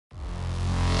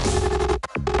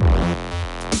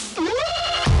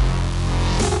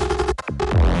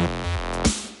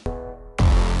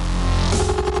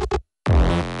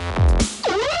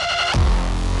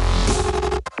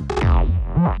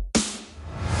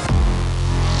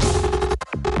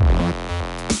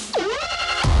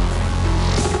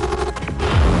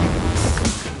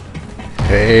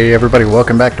Hey everybody,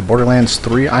 welcome back to Borderlands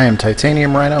 3. I am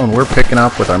Titanium Rhyno, and we're picking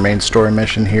up with our main story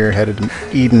mission here, headed to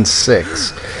Eden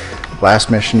 6.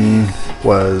 Last mission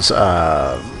was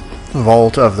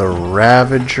Vault of the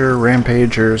Ravager,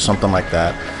 Rampager, something like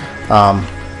that.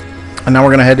 And now we're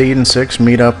going to head to Eden 6,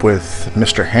 meet up with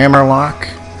Mr. Hammerlock,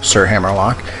 Sir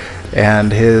Hammerlock,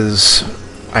 and his,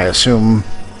 I assume,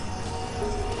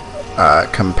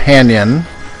 companion,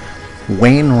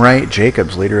 Wainwright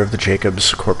Jacobs, leader of the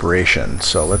Jacobs Corporation.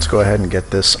 So let's go ahead and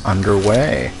get this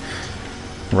underway.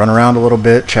 Run around a little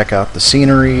bit, check out the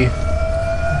scenery,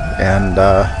 and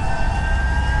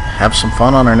have some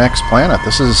fun on our next planet.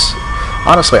 This is,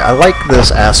 honestly, I like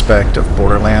this aspect of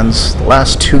Borderlands. The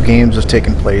last two games have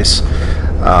taken place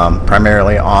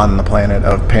primarily on the planet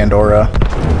of Pandora,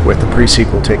 with the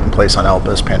pre-sequel taking place on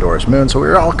Elpis, Pandora's moon, so we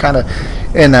were all kind of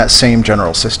in that same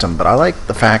general system. But I like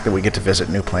the fact that we get to visit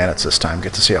new planets this time,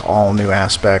 get to see all new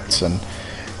aspects, and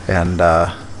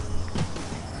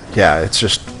yeah, it's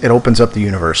just, it opens up the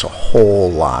universe a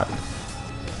whole lot.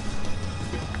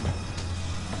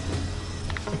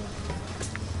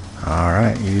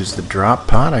 Alright, use the drop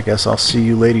pod. I guess I'll see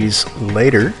you ladies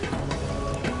later.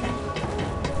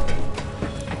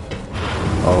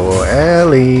 Oh,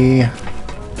 Ellie.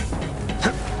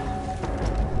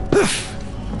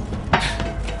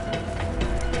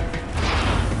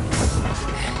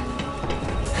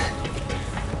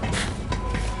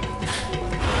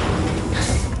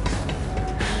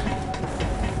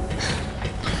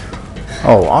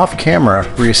 Oh, off camera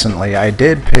recently, I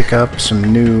did pick up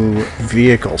some new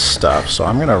vehicle stuff, so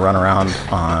I'm gonna run around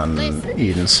on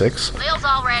Eden 6. Lil's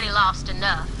already lost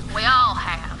enough. We all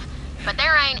have. But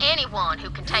there ain't anyone who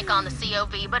can take on the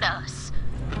COV but us.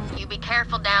 You be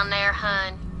careful down there,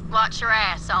 hun. Watch your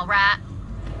ass, alright?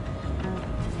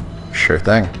 Sure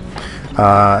thing.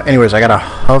 Anyways, I got a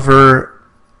hover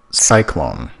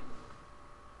cyclone.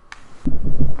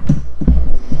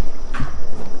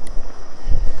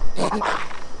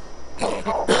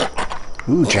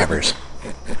 Ooh, jabbers.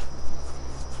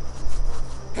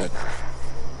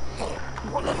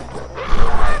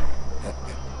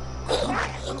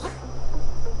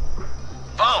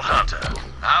 Vault Hunter,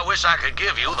 I wish I could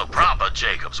give you the proper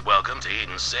Jacob's welcome to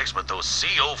Eden 6, but those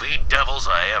COV devils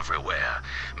are everywhere.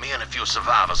 Me and a few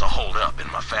survivors are holed up in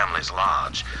my family's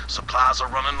lodge. Supplies are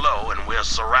running low and we're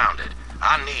surrounded.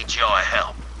 I need your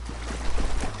help.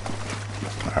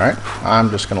 Alright, I'm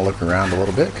just going to look around a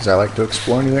little bit because I like to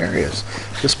explore new areas.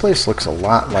 This place looks a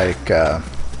lot like the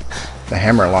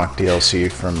Hammerlocked DLC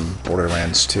from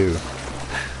Borderlands 2.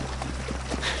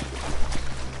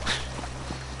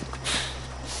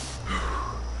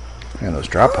 Man, those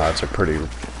drop pods are pretty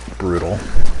brutal.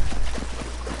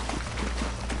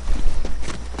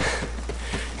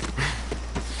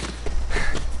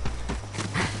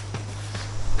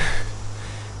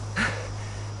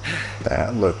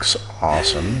 That looks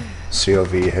awesome.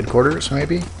 COV headquarters,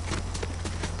 maybe?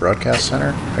 Broadcast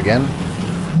center, again?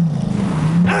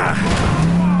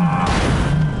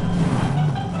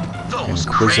 Those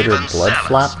Inquisitor craven blood zealots.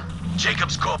 flap?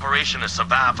 Jacob's Corporation has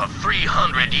survived for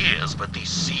 300 years, but these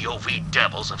COV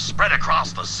devils have spread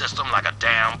across the system like a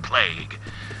damn plague.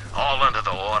 All under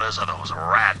the orders of those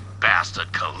rat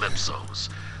bastard Calypsos.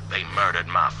 They murdered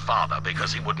my father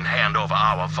because he wouldn't hand over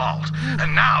our vault,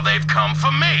 and now they've come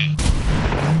for me!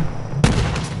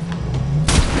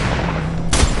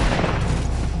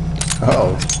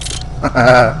 Uh-oh.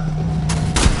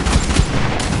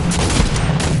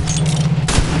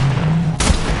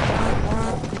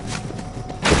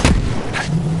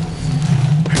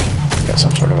 Got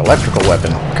some sort of electrical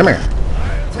weapon. Come here.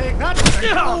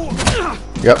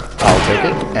 Yep, I'll take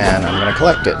it, and I'm gonna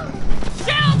collect it.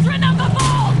 Children of the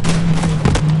vault!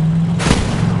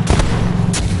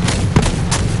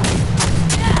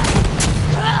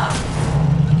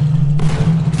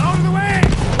 Out of the way!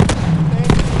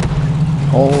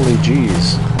 Holy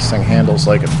jeez, this thing handles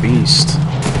like a beast.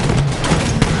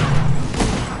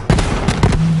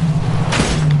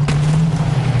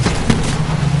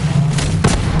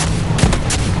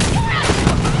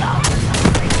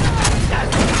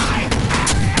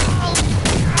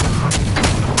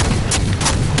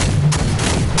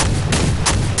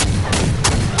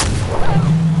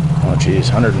 Oh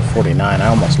jeez, 149. I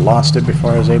almost lost it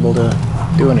before I was able to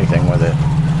do anything with it.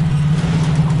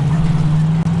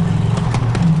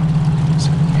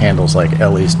 Handles like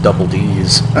Ellie's double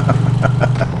D's.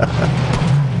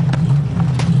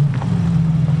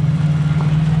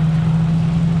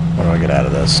 What do I get out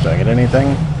of this? Do I get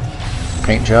anything?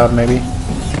 Paint job, maybe?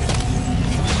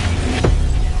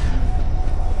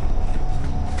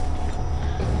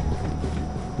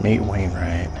 Meet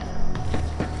Wainwright.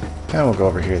 And we'll go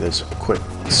over here. There's a quick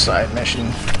side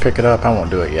mission. Pick it up. I won't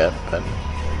do it yet, but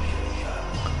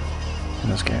in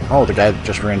this game. Oh, the guy that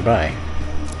just ran by.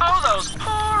 Oh, those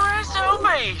poor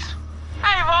SOBs.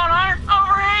 Hey, Von Hunter,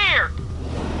 over here.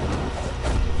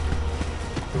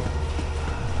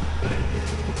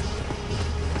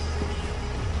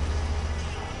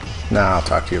 Nah, I'll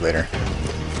talk to you later.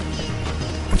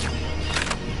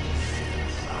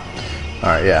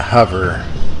 Alright, yeah, hover.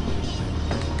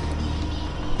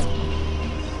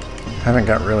 Haven't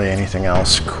got really anything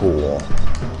else cool.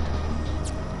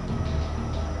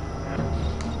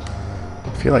 I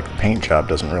feel like the paint job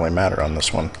doesn't really matter on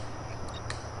this one.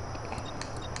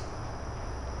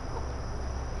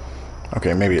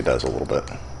 Okay, maybe it does a little bit.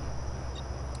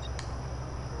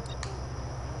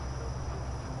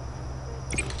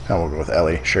 Oh, we'll go with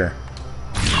Ellie, sure.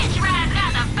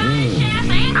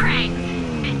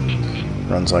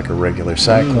 Runs like a regular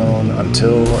cyclone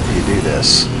until you do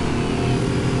this.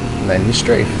 And then you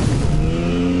strafe.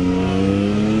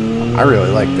 I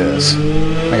really like this.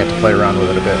 I got to play around with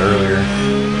it a bit earlier.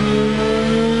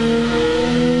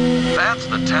 That's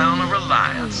the town of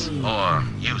Reliance, or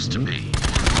used to be.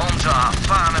 Home to our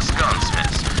finest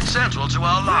gunsmiths, central to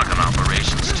our logging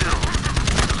operations too.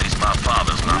 At least my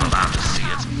father's not allowed to see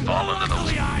it's fallen to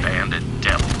those bandit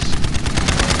devils.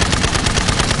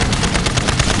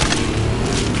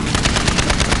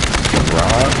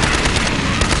 Rod.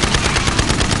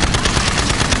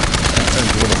 There's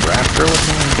a little raptor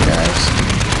looking guys.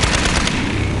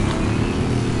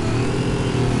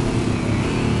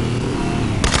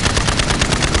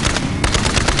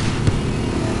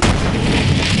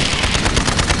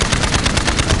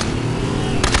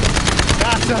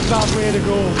 That's a bad way to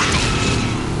go.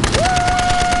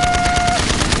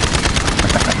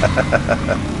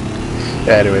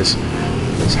 Yeah, anyways,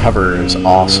 this hover is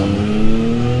awesome.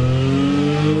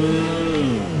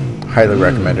 Highly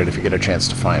recommend it if you get a chance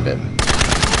to find it.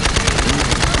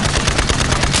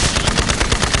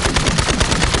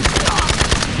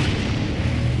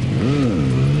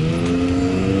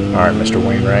 Alright, Mr.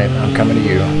 Wainwright, I'm coming to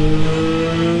you.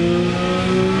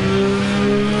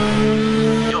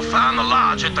 You'll find the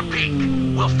lodge at the peak.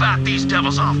 We'll fight these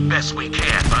devils off best we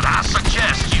can, but I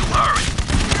suggest you hurry.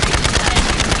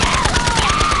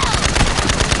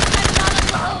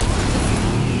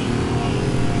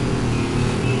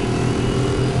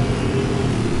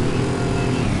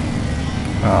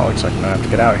 Oh, looks like I'm gonna have to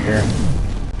get out of here.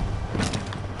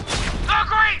 The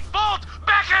Great Bolt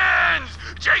beckons!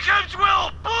 Jacobs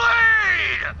will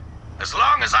bleed! As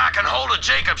long as I can hold a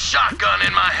Jacobs shotgun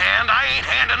in my hand, I ain't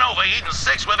handing over Eden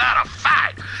 6 without a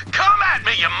fight! Come at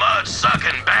me, you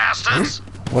mud-sucking bastards!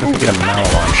 What if we get a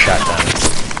Hammerlocked shotgun?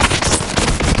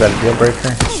 Is that a deal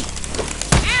breaker?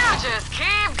 You just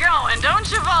keep going, don't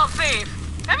you, Vault Thief?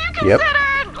 Have you considered,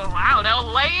 I don't know,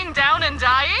 laying down and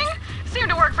dying? Seemed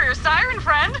to work for your siren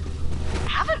friend.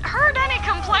 Haven't heard any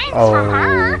complaints from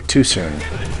her. Oh, too soon.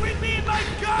 Between me and my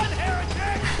gun,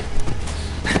 heretic!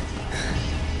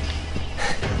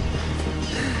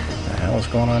 What the hell is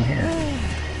going on here?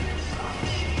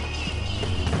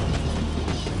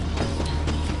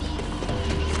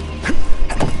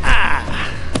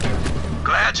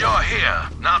 Glad you're here.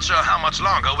 Not sure how much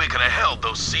longer we could have held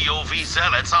those COV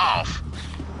zealots off.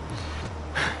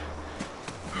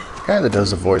 The guy that does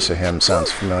the voice of him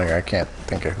sounds familiar. I can't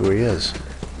think of who he is.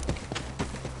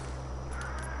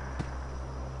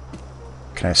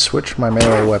 Can I switch my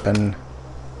melee weapon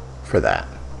for that?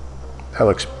 That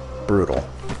looks brutal.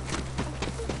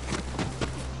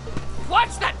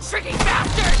 What's that tricky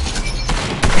bastard?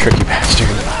 Tricky bastard.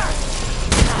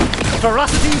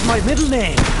 Ferocity's my middle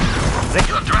name.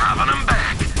 You're driving them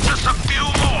back. Just a few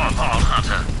more, Vault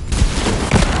Hunter.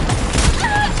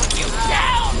 You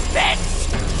down, bitch!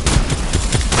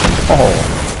 Oh.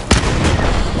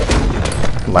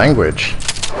 Language.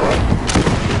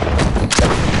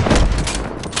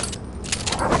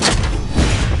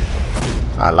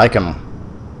 I like him.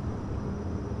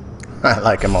 I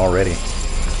like him already.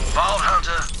 Vault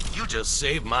Hunter, You just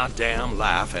saved my damn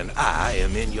life, and I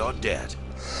am in your debt.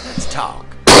 Let's talk.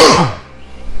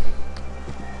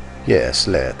 Yes,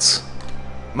 let's.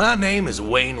 My name is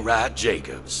Wainwright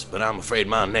Jacobs, but I'm afraid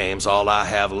my name's all I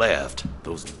have left.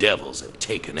 Those devils have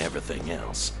taken everything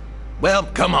else. Well,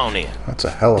 come on in. That's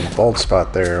a hell of a bald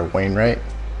spot there, Wainwright.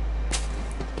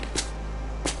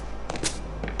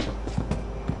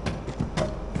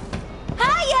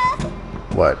 Hiya!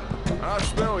 What? I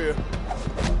smell you.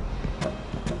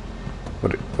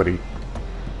 What are you,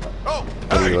 Oh,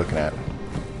 what are hey. you looking at?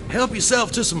 Help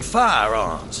yourself to some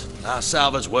firearms. I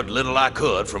salvaged what little I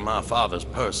could from my father's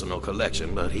personal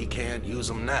collection, but he can't use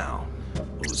them now.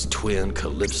 Those twin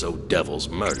Calypso devils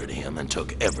murdered him and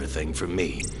took everything from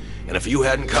me. And if you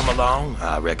hadn't come along,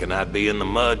 I reckon I'd be in the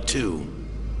mud too.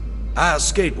 I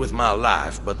escaped with my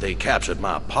life, but they captured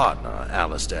my partner,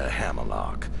 Alistair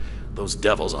Hammerlock. Those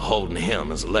devils are holding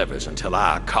him as leverage until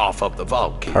I cough up the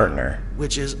vault key. Partner.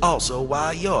 Which is also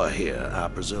why you're here, I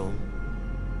presume.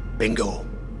 Bingo.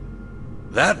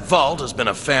 That vault has been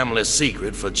a family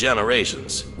secret for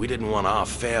generations. We didn't want our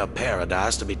fair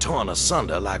paradise to be torn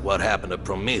asunder like what happened to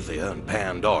Promethea and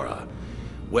Pandora.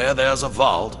 Where there's a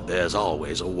vault, there's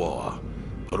always a war.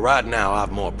 But right now,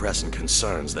 I've more pressing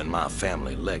concerns than my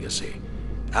family legacy.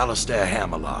 Alistair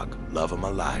Hammerlock, love of my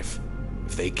life.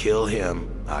 If they kill him,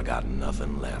 I got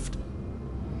nothing left.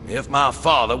 If my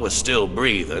father was still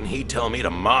breathing, he'd tell me to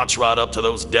march right up to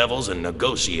those devils and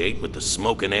negotiate with the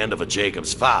smoking end of a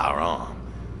Jacob's firearm.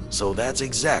 So that's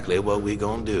exactly what we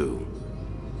gonna do.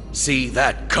 See,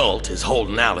 that cult is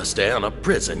holding Alistair in a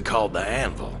prison called the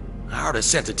Anvil. I already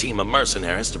sent a team of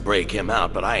mercenaries to break him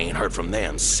out, but I ain't heard from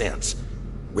them since.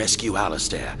 Rescue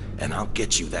Alistair, and I'll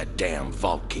get you that damn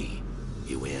vault key.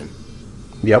 You in?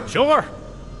 Yep. Sure.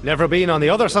 Never been on the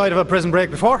other side of a prison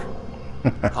break before?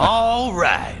 All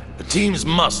right. The team's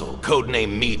muscle,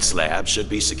 codename Meat Slab, should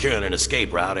be securing an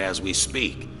escape route as we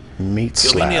speak. Meat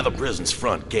He'll be near slab. the prison's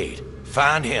front gate.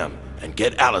 Find him and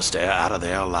get Alistair out of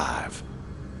there alive.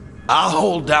 I'll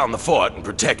hold down the fort and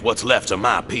protect what's left of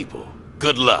my people.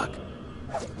 Good luck.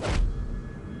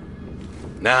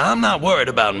 Now, I'm not worried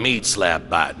about Meat Slab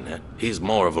biting it. He's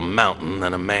more of a mountain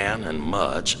than a man and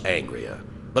much angrier.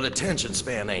 But attention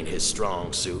span ain't his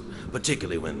strong suit,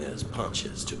 particularly when there's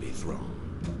punches to be thrown.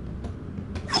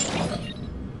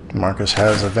 Marcus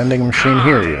has a vending machine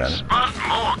here even. What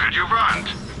more could you want?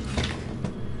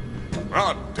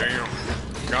 Ah, damn.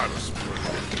 Got us.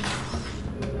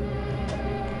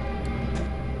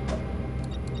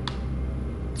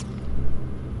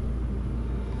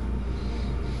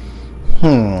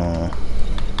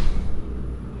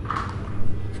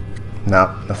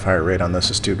 No, the fire rate on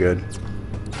this is too good.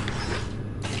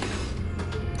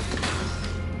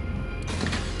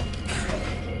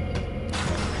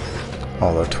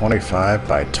 Although 25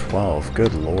 by 12,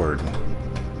 good lord.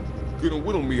 Gonna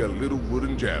whittle me a little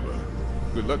wooden jabber.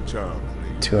 Good luck, child.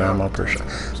 2 ammo per shot.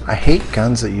 I hate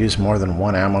guns that use more than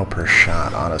 1 ammo per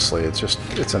shot, honestly.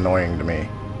 It's annoying to me.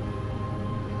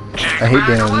 I hate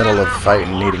being in the middle of a fight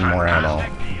and needing more ammo.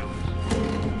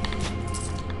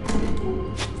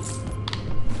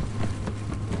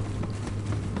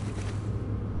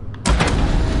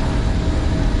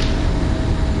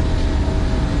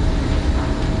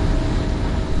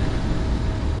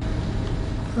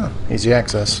 Huh, easy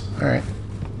access. Alright.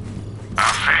 A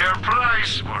fair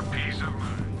price for peace of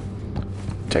mind.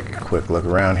 Take a quick look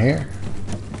around here.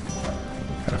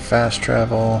 Got a fast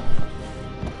travel.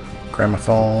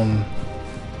 Gramophone.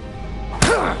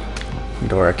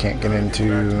 Door I can't get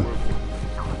into.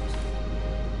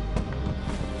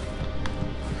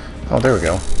 Oh, there we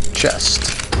go. Chest.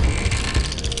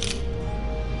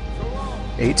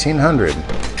 1800.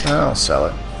 I'll sell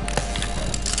it.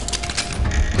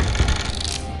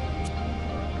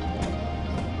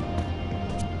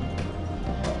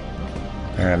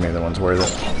 Alright, maybe the one's worth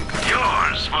it.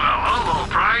 Yours for a low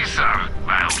price,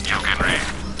 well, you can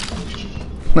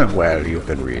read. Well, you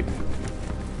can read.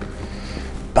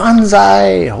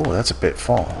 Bonsai! Oh, that's a bit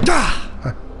fall.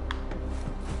 Huh.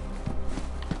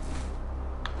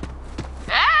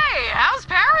 Hey, how's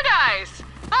paradise?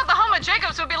 Thought the home of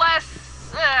Jacobs would be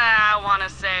less, I want to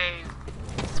say,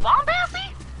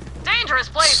 swampassy? Dangerous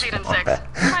place, Eden 6.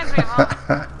 Reminds me of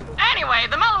home. Anyway,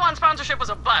 the Mellow One sponsorship was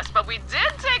a bust, but we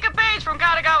did take a page from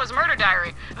Katagawa's murder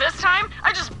diary. This time,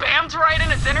 I just bammed right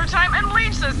in at dinner time and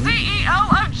leached the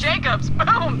CEO of Jacobs.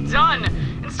 Boom, done.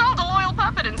 Installed a loyal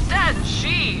puppet instead.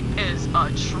 She is a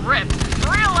trip.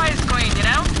 Realized queen, you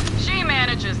know? She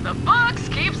manages the books,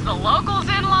 keeps the locals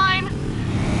in line.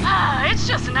 It's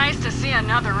just nice to see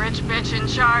another rich bitch in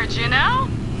charge, you know?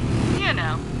 You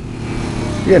know.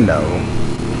 You know.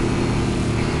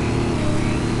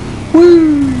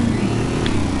 Woo!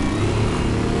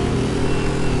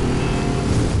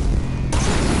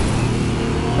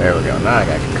 There we go. Now I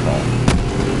got control.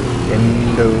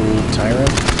 Indo Tyrant.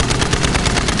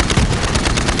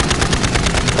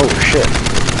 Oh shit.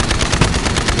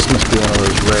 This must be one of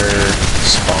those rare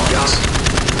spawns.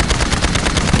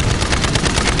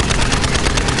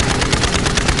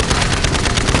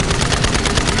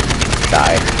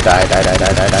 Die. Die, die, die,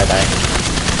 die, die, die, die.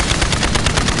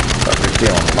 Fucker's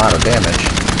dealing a lot of damage.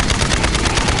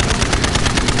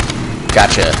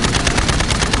 Gotcha.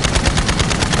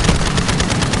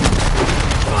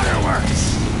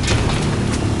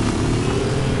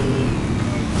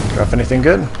 Drop anything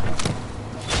good?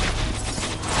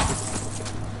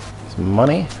 Some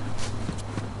money.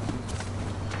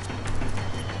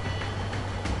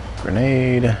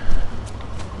 Grenade.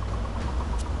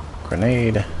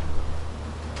 Grenade.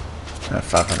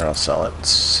 500, I'll sell it.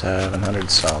 700,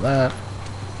 sell that.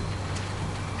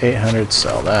 800,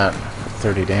 sell that.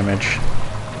 30 damage.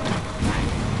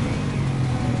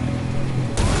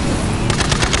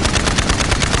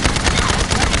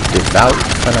 Devout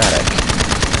Fanatic.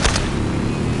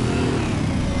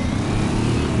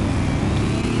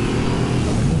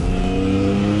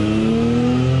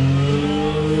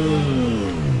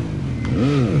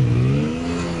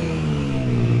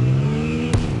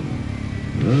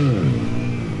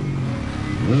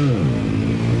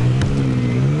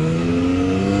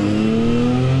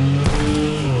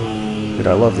 Dude,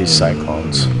 I love these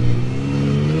cyclones.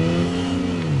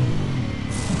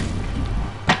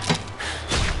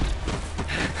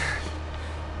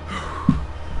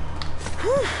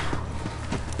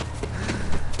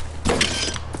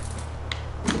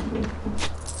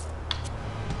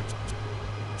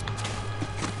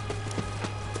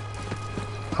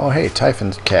 Oh hey,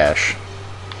 Typhon's cache.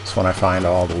 That's when I find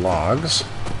all the logs.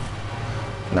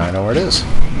 Now I know where it is.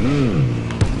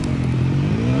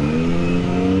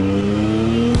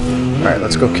 Alright,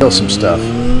 let's go kill some stuff.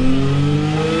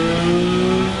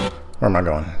 Where am I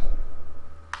going?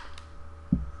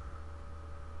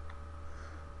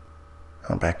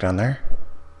 Oh, back down there?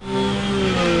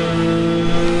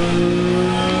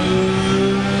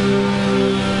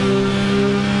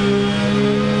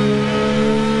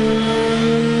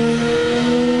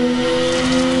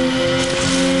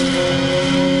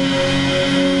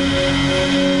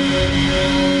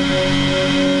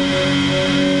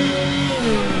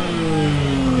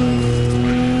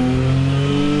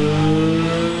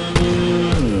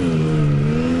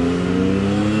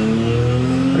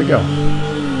 Go.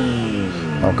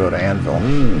 I'll go to Anvil.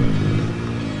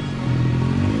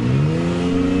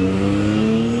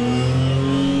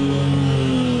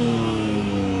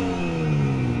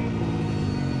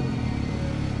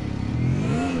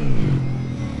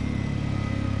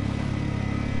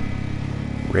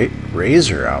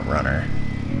 Razor Outrunner.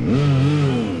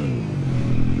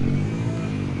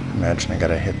 Imagine I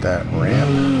gotta hit that ramp.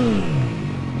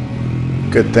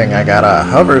 Good thing I got a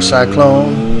hover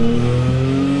cyclone.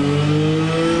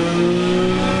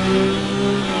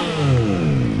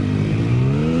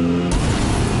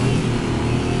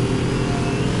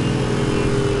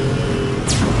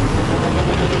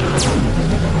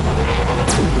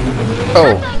 Oh.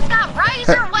 That thing's got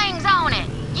razor wings on it.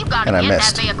 You gotta And I get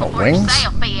missed. that vehicle Oh, for wings?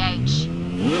 yourself, BH.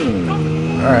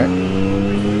 Alright.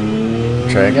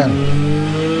 Try again.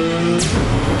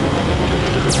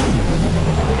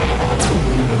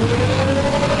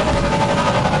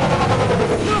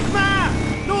 Look, Ma!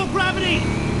 No gravity!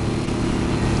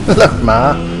 Look,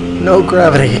 Ma, no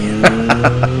gravity.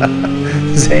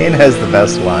 Zane has the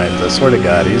best lines, I swear to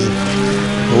God. He's...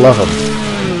 Love him.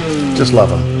 Just love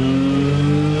him.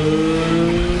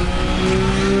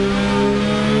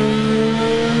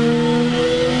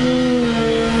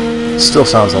 Still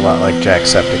sounds a lot like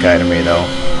Jacksepticeye to me, though.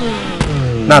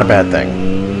 Not a bad thing.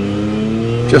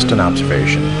 Just an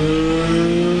observation.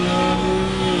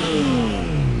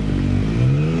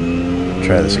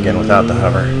 Try this again without the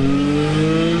hover.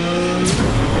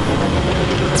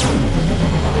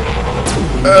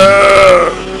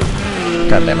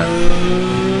 God damn it.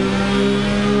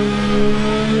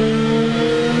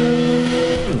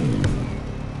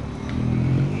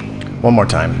 One more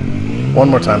time. One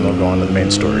more time, they'll go on to the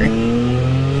main story.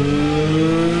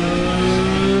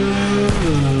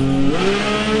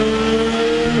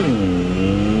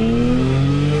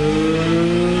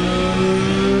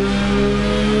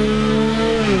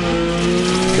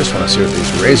 Just want to see what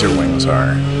these razor wings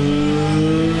are.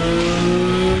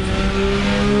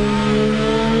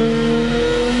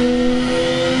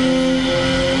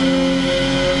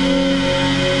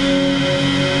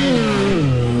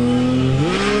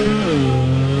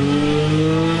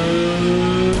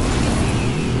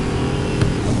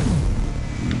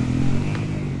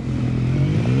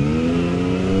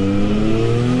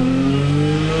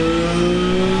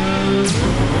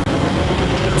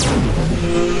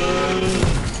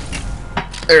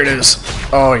 There it is.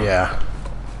 Oh yeah.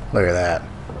 Look at that.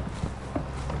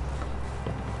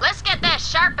 Let's get that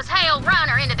sharp as hell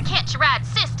runner into the catch-a-ride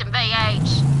system,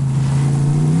 VH.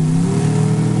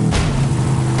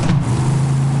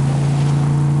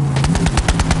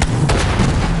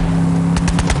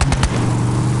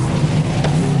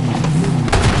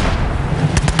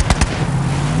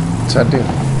 What's that do?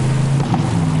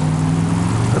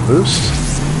 The boost?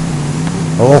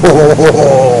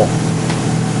 Oh!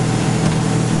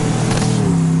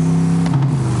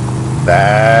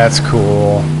 That's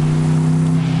cool.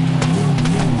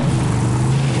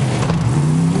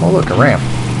 Oh, look, a ramp.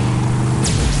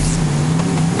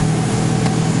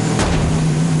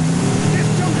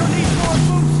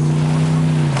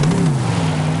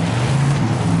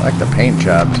 I like the paint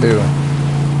job, too.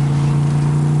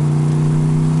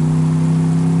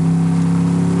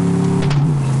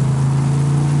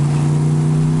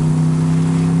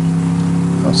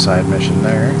 No side mission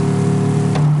there.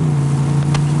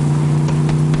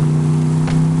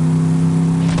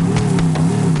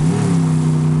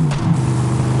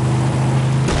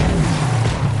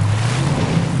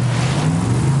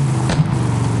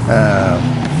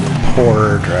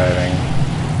 Poor driving.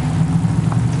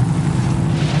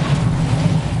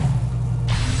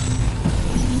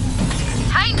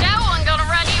 Ain't no one gonna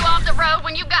run you off the road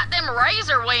when you got them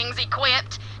razor wings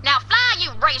equipped. Now fly,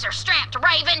 you razor-strapped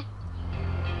raven!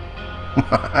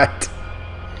 What?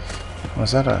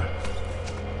 Was that a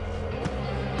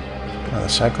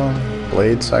cyclone?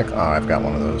 Blade cyclone? Oh, I've got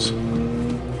one of those.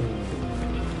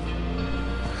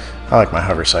 I like my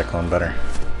hover cyclone better.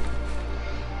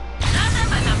 Nothing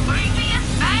but the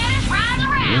freakiest, baddest riding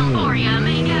around for you,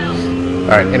 amigo.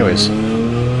 Alright, anyways.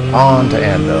 On to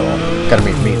Anvil. Gotta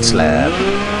meet Meat Slab.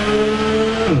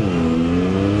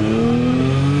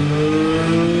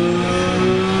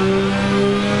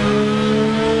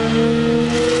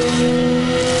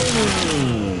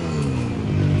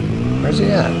 Where's he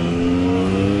at?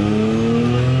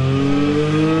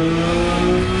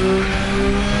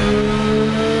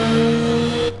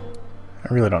 I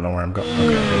really don't know where I'm going.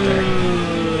 Okay, right there.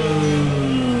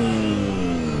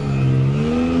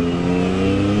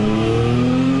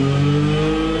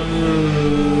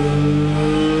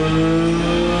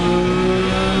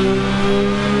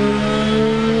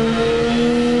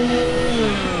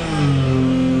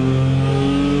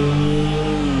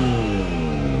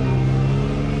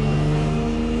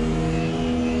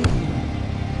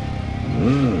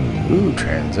 Ooh,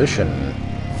 transition.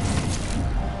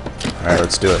 Alright,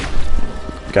 let's do it.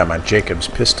 Got my Jacobs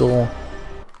pistol.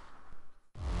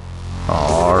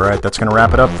 Alright, that's going to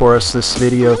wrap it up for us this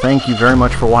video. Thank you very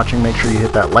much for watching. Make sure you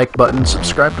hit that like button.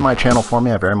 Subscribe to my channel for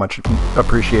me. I very much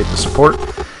appreciate the support.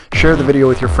 Share the video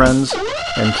with your friends,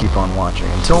 and keep on watching.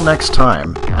 Until next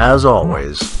time, as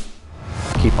always,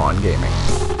 keep on gaming.